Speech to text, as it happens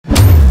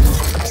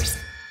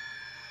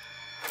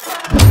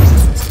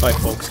Hi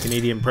folks,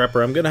 Canadian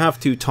Prepper. I'm going to have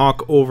to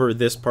talk over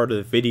this part of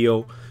the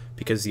video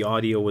because the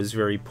audio was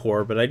very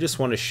poor, but I just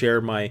want to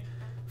share my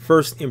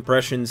first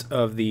impressions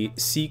of the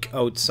Seek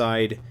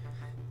Outside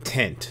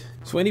tent.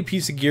 So any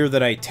piece of gear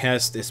that I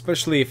test,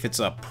 especially if it's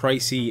a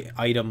pricey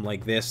item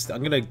like this,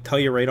 I'm going to tell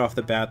you right off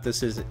the bat,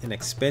 this is an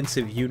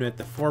expensive unit.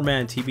 The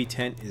 4-man Tipi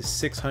tent is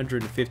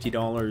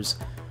 $650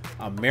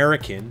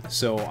 American,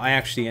 so I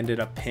actually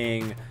ended up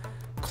paying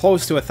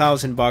close to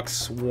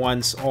 $1,000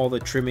 once all the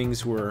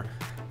trimmings were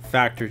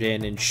factored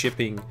in and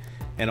shipping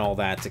and all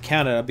that to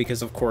Canada,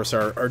 because of course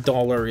our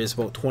dollar is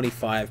about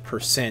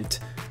 25%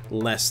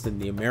 less than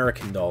the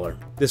American dollar.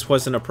 This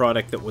wasn't a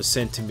product that was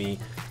sent to me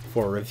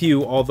for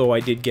review, although I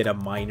did get a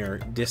minor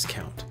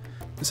discount.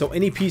 So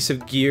any piece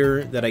of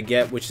gear that I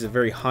get, which is a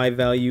very high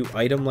value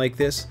item like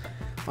this,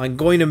 I'm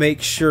going to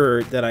make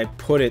sure that I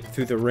put it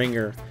through the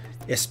ringer,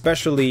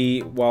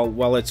 especially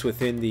while it's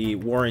within the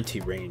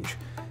warranty range.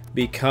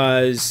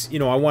 Because, you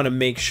know, I want to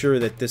make sure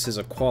that this is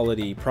a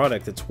quality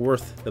product that's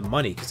worth the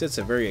money, because it's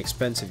a very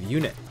expensive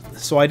unit.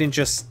 So I didn't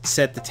just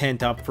set the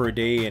tent up for a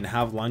day and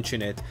have lunch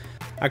in it.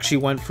 I actually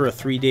went for a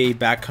 3-day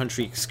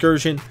backcountry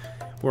excursion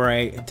where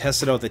I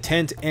tested out the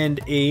tent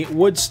and a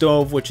wood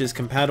stove, which is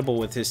compatible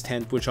with this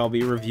tent, which I'll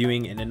be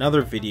reviewing in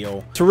another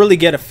video, to really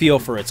get a feel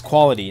for its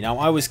quality. Now,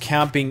 I was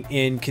camping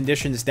in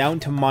conditions down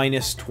to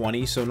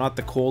 -20, so not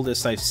the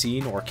coldest I've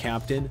seen or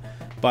camped in,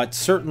 but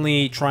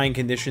certainly trying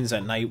conditions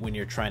at night when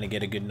you're trying to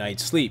get a good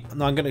night's sleep.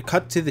 Now I'm going to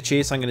cut to the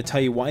chase. I'm going to tell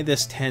you why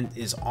this tent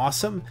is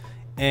awesome,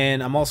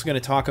 and I'm also going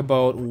to talk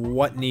about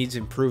what needs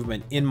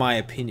improvement in my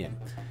opinion.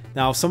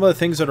 Now, some of the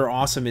things that are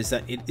awesome is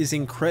that it is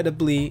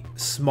incredibly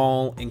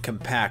small and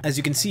compact. As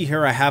you can see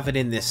here, I have it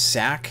in this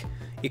sack.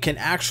 It can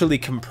actually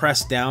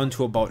compress down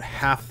to about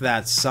half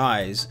that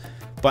size,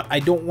 but I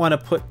don't want to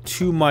put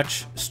too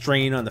much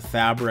strain on the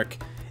fabric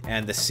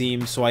and the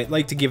seams, so I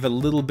like to give a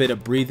little bit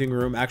of breathing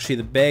room. Actually,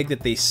 the bag that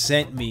they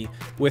sent me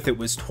with it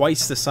was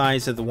twice the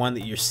size of the one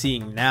that you're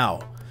seeing now.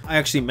 I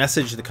actually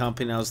messaged the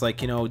company and I was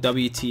like, you know,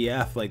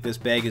 WTF, like this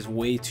bag is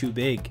way too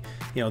big.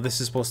 You know,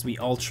 this is supposed to be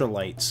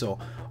ultralight, so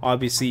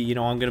obviously, you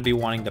know, I'm going to be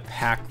wanting to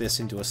pack this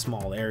into a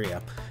small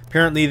area.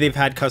 Apparently, they've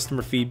had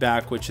customer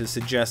feedback which has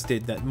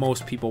suggested that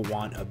most people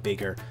want a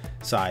bigger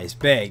size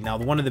bag. Now,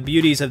 one of the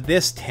beauties of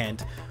this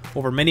tent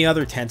over many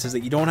other tents is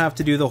that you don't have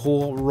to do the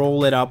whole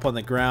roll it up on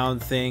the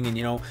ground thing, and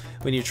you know,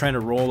 when you're trying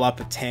to roll up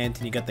a tent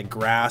and you got the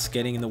grass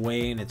getting in the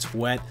way and it's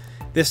wet,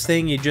 this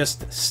thing, you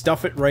just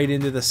stuff it right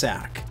into the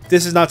sack.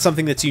 This is not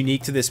something that's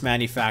unique to this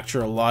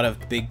manufacturer. A lot of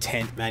big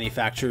tent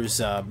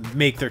manufacturers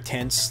make their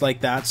tents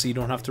like that, so you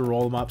don't have to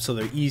roll them up, so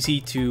they're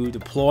easy to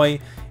deploy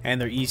and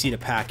they're easy to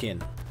pack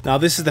in. Now,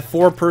 this is the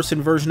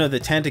 4-person version of the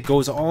tent. It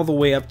goes all the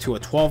way up to a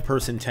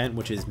 12-person tent,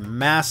 which is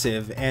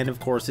massive, and of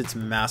course it's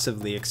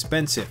massively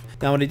expensive.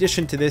 Now, in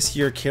addition to this,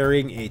 you're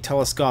carrying a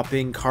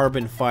telescoping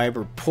carbon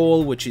fiber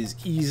pole, which is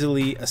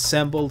easily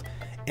assembled,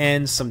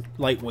 and some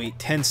lightweight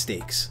tent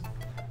stakes.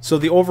 So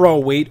the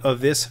overall weight of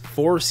this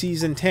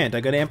 4-season tent,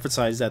 I gotta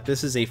emphasize that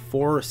this is a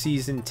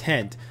 4-season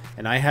tent,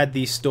 and I had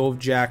the stove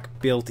jack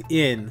built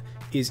in,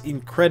 is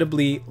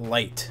incredibly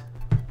light.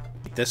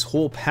 This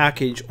whole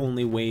package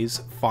only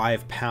weighs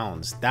 5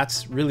 pounds.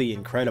 That's really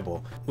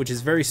incredible, which is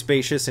very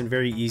spacious and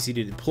very easy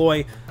to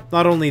deploy.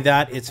 Not only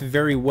that, it's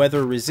very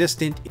weather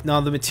resistant.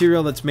 Now, the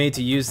material that's made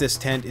to use this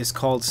tent is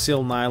called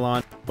sil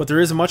nylon, but there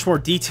is a much more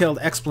detailed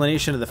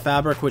explanation of the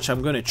fabric, which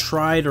I'm going to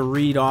try to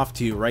read off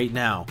to you right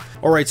now.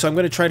 Alright, so I'm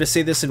going to try to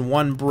say this in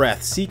one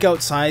breath. Seek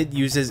Outside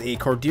uses a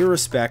Cordura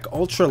Spec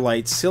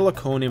ultralight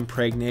silicone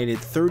impregnated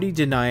 30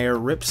 denier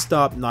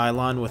ripstop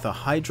nylon with a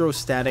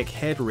hydrostatic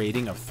head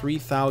rating of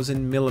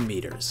 3,000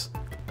 millimeters.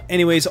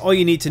 Anyways, all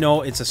you need to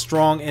know, it's a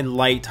strong and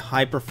light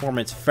high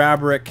performance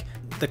fabric.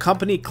 The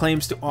company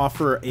claims to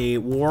offer a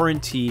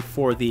warranty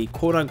for the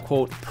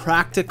quote-unquote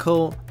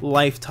practical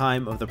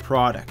lifetime of the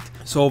product.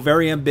 So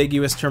very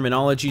ambiguous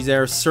terminology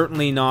there,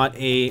 certainly not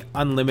a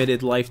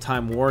unlimited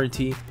lifetime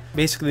warranty.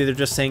 Basically, they're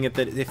just saying that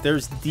if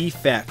there's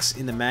defects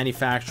in the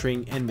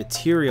manufacturing and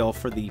material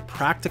for the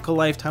practical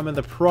lifetime of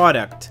the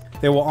product,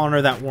 they will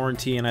honor that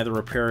warranty and either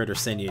repair it or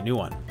send you a new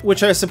one.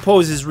 Which I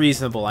suppose is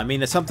reasonable. I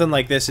mean, something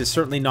like this is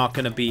certainly not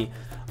going to be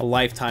a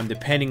lifetime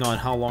depending on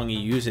how long you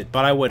use it.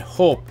 But I would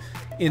hope,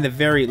 in the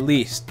very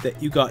least,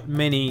 that you got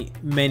many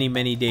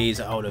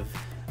days out of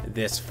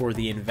this for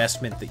the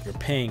investment that you're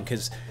paying.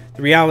 Because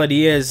the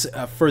reality is,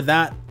 for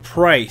that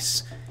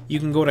price, you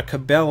can go to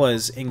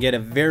Cabela's and get a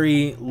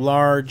very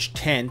large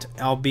tent,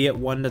 albeit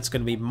one that's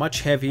going to be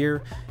much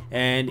heavier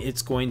and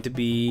it's going to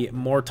be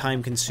more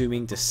time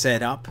consuming to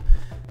set up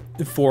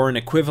for an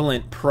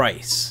equivalent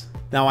price.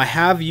 Now, I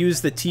have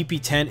used the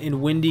Tipi tent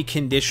in windy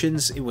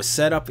conditions. It was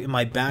set up in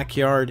my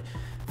backyard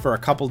for a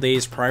couple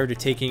days prior to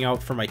taking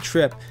out for my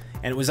trip,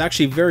 and it was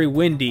actually very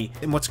windy.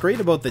 And what's great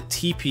about the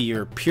Tipi,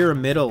 or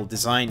pyramidal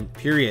design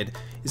period,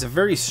 is a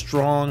very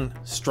strong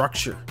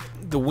structure.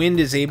 the wind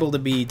is able to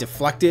be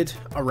deflected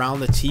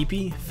around the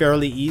teepee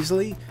fairly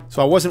easily,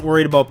 so I wasn't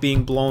worried about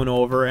being blown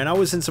over, and I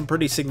was in some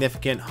pretty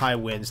significant high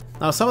winds.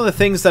 Now, some of the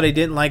things that I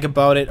didn't like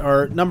about it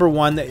are, number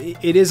one,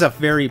 it is a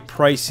very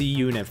pricey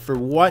unit for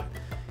what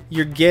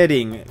you're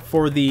getting,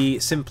 for the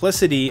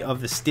simplicity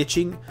of the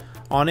stitching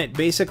on it.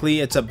 Basically,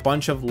 it's a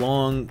bunch of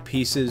long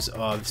pieces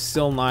of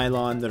sil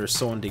nylon that are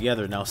sewn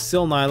together. Now,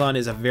 sil nylon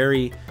is a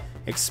very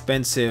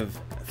expensive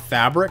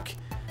fabric,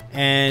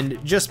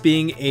 and just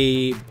being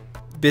a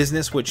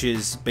business which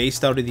is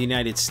based out of the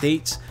United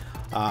States,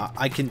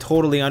 I can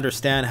totally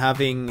understand,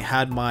 having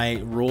had my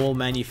roll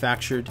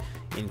manufactured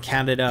in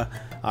Canada,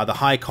 the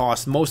high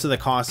cost. Most of the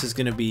cost is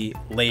going to be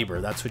labor.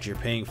 That's what you're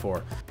paying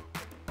for.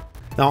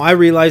 Now, I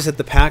realize that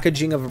the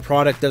packaging of a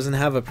product doesn't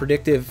have a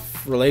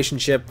predictive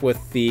relationship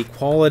with the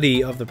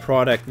quality of the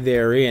product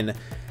therein.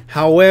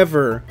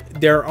 However,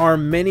 there are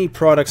many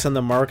products on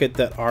the market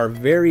that are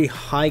very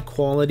high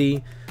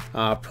quality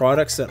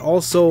products that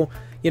also,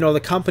 you know, the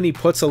company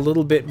puts a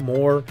little bit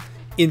more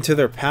into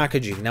their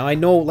packaging. Now, I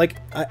know,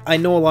 I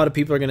know a lot of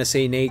people are going to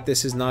say, Nate,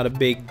 this is not a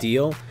big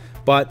deal,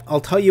 but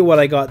I'll tell you what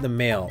I got in the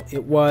mail.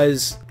 It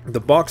was, the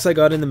box I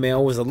got in the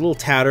mail was a little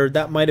tattered.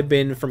 That might have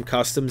been from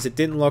customs. It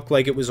didn't look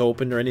like it was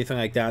opened or anything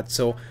like that,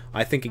 so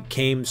I think it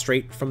came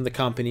straight from the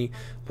company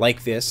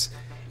like this.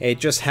 It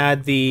just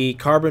had the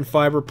carbon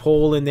fiber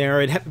pole in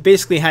there. It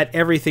basically had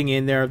everything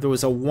in there. There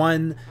was a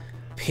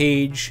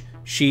one-page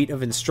sheet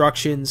of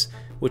instructions,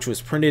 which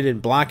was printed in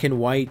black and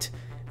white,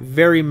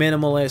 very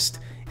minimalist.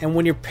 And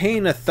when you're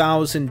paying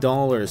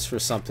 $1,000 for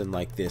something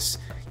like this,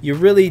 you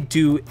really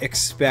do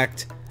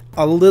expect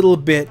a little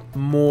bit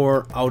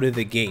more out of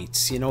the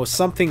gates, you know,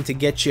 something to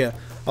get you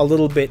a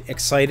little bit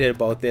excited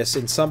about this,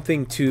 and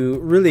something to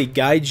really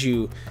guide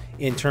you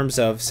in terms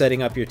of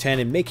setting up your tent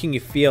and making you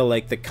feel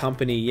like the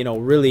company, you know,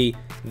 really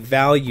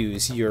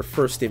values your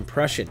first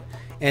impression.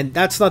 And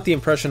that's not the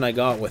impression I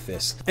got with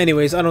this.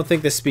 Anyways, I don't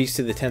think this speaks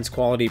to the tent's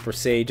quality per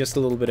se, just a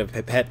little bit of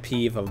a pet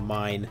peeve of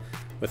mine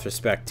with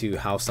respect to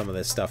how some of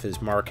this stuff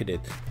is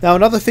marketed. Now,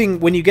 another thing,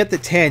 when you get the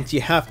tent,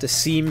 you have to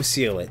seam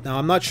seal it. Now,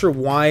 I'm not sure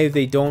why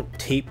they don't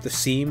tape the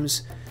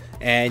seams,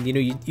 and you know,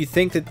 you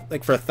think that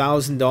like for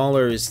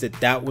 $1,000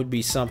 that would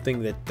be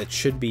something that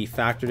should be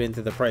factored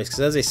into the price, because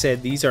as I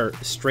said, these are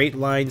straight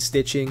line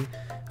stitching.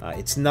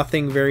 It's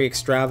nothing very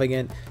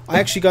extravagant. I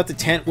actually got the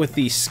tent with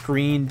the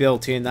screen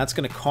built in. That's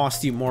going to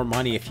cost you more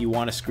money if you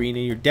want a screen,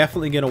 and you're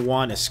definitely going to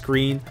want a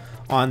screen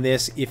on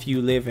this if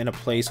you live in a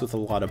place with a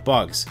lot of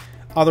bugs.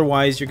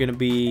 Otherwise, you're going to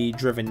be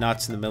driven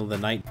nuts in the middle of the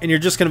night, and you're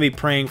just going to be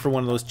praying for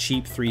one of those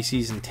cheap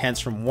 3-season tents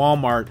from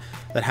Walmart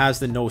that has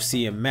the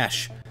no-seam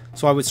mesh.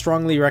 So I would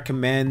strongly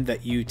recommend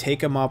that you take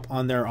them up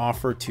on their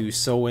offer to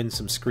sew in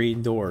some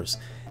screen doors.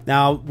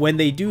 Now, when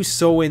they do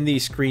sew in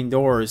these screen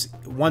doors,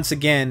 once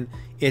again,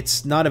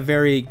 it's not a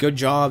very good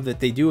job that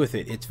they do with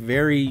it. It's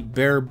very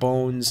bare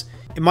bones.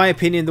 In my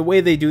opinion, the way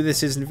they do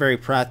this isn't very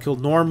practical.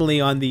 Normally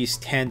on these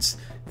tents,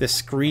 the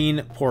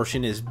screen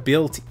portion is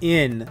built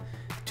in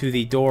to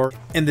the door,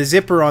 and the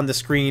zipper on the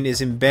screen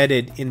is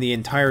embedded in the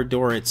entire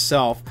door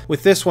itself.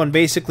 With this one,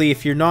 basically,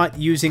 if you're not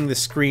using the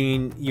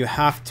screen, you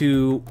have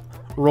to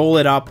roll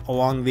it up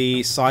along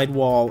the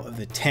sidewall of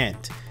the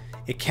tent.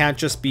 It can't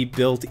just be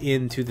built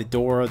into the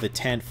door of the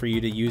tent for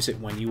you to use it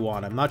when you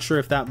want. I'm not sure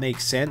if that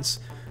makes sense,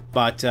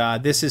 but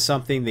this is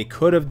something they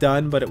could have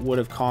done, but it would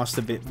have cost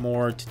a bit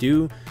more to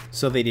do,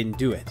 so they didn't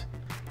do it.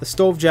 The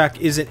stove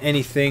jack isn't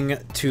anything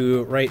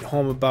to write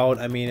home about.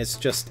 I mean, it's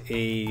just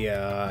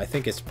a, I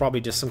think it's probably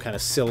just some kind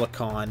of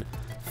silicone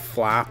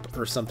flap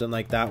or something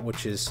like that,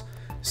 which is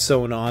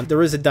sewn on.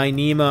 There is a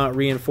Dyneema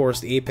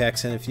reinforced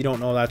apex, and if you don't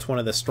know, that's one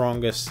of the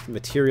strongest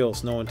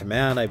materials known to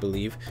man, I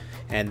believe.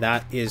 And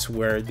that is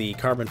where the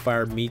carbon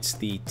fiber meets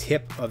the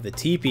tip of the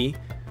teepee.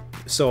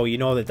 So you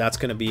know that that's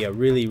going to be a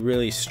really,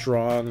 really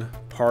strong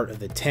part of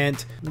the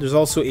tent. There's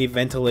also a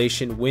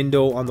ventilation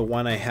window on the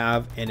one I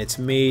have, and it's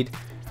made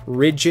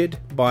rigid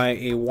by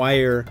a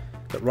wire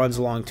that runs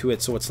along to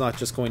it, so it's not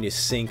just going to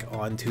sink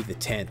onto the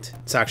tent.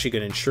 It's actually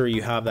going to ensure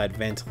you have that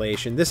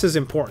ventilation. This is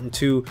important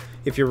too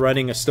if you're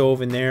running a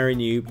stove in there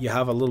and you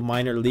have a little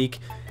minor leak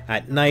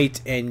at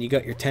night and you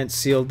got your tent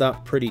sealed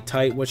up pretty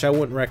tight, which I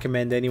wouldn't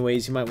recommend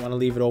anyways. You might want to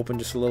leave it open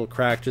just a little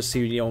crack, just so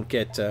you don't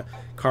get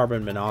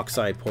carbon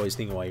monoxide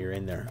poisoning while you're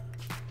in there.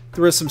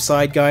 There is some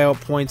side guy out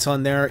points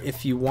on there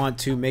if you want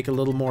to make a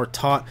little more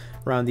taut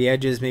around the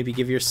edges, maybe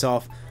give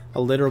yourself a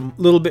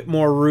little bit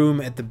more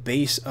room at the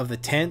base of the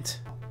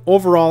tent.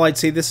 Overall, I'd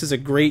say this is a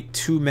great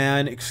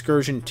two-man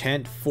excursion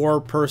tent.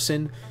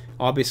 4-person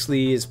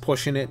obviously is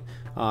pushing it.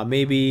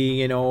 Maybe,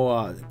 you know,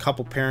 a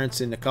couple parents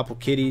and a couple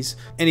kiddies.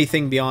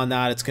 Anything beyond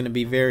that, it's going to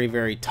be very,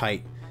 very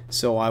tight.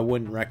 So I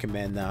wouldn't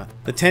recommend that.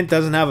 The tent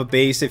doesn't have a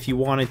base. If you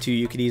wanted to,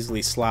 you could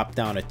easily slap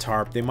down a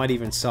tarp. They might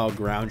even sell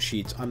ground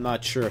sheets. I'm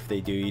not sure if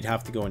they do. You'd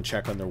have to go and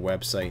check on their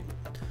website.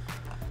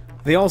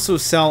 They also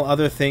sell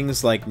other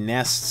things like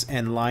nests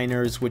and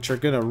liners, which are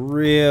going to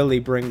really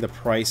bring the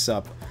price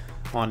up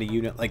on a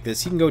unit like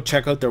this. You can go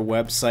check out their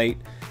website.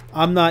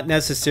 I'm not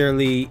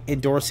necessarily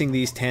endorsing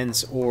these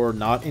tents or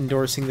not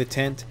endorsing the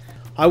tent.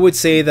 I would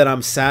say that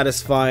I'm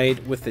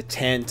satisfied with the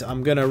tent.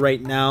 I'm gonna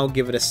right now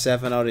give it a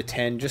 7 out of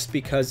 10 just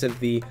because of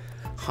the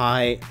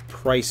high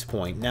price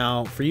point.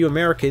 Now, for you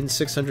Americans,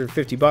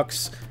 650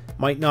 bucks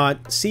might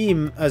not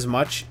seem as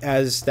much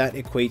as that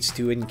equates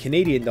to in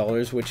Canadian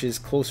dollars, which is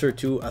closer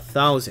to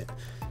 1,000.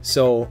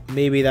 So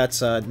maybe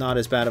that's not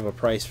as bad of a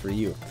price for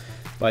you.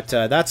 But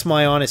that's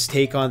my honest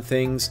take on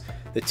things.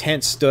 The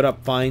tent stood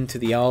up fine to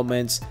the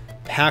elements,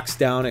 packs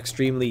down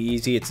extremely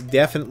easy. It's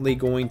definitely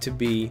going to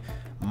be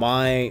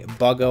my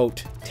bug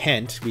out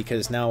tent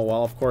because now,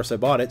 well, of course I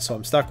bought it, so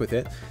I'm stuck with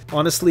it.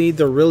 Honestly,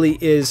 there really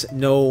is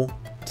no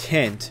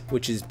tent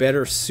which is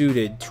better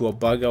suited to a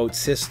bug out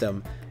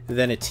system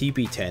than a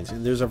Tipi tent,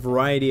 and there's a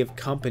variety of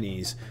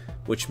companies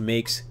which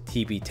makes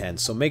Tipi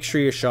tents, so make sure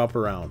you shop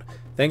around.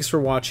 Thanks for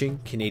watching.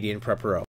 Canadian Prepper out.